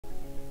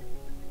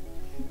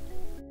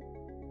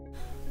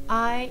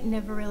I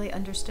never really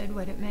understood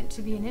what it meant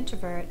to be an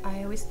introvert.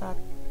 I always thought,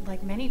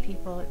 like many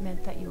people, it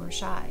meant that you were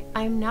shy.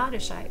 I'm not a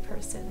shy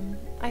person.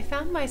 I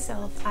found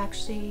myself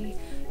actually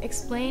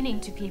explaining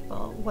to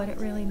people what it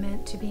really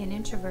meant to be an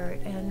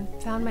introvert, and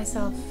found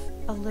myself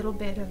a little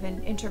bit of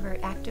an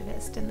introvert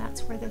activist, and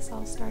that's where this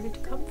all started to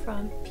come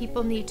from.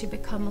 People need to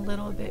become a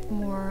little bit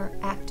more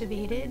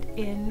activated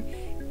in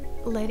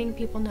letting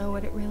people know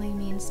what it really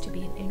means to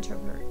be an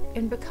introvert.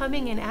 In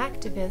becoming an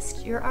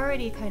activist, you're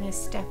already kind of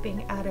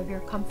stepping out of your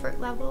comfort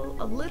level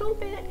a little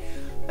bit,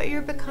 but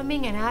you're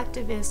becoming an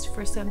activist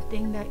for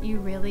something that you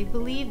really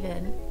believe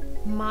in.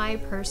 My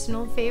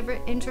personal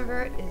favorite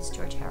introvert is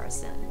George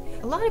Harrison.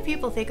 A lot of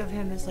people think of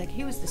him as like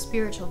he was the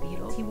spiritual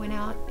Beatle. He went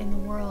out in the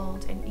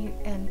world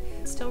and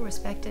still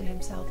respected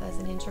himself as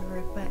an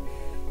introvert, but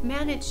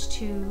managed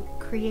to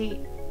create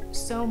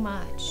so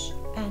much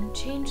and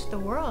change the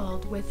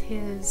world with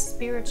his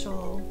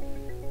spiritual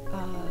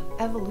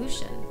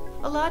evolution.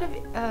 A lot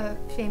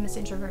of famous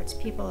introverts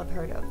people have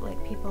heard of,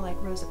 like people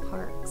like Rosa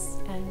Parks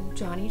and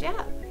Johnny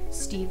Depp,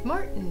 Steve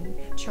Martin,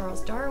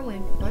 Charles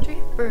Darwin, Audrey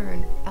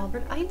Hepburn,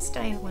 Albert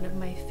Einstein. One of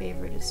my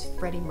favorite is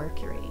Freddie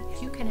Mercury.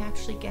 You can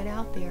actually get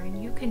out there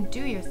and you can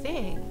do your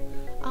thing,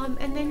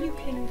 and then you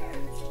can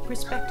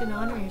respect and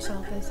honor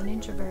yourself as an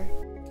introvert.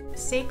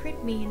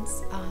 Sacred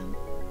means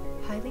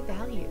highly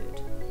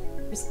valued,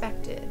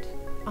 respected,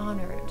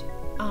 honored,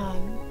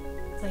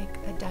 like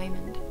a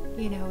diamond.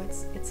 You know,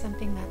 it's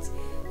something that's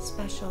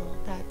special,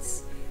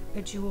 that's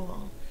a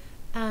jewel.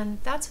 And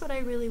that's what I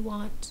really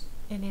want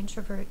an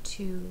introvert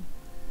to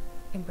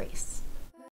embrace.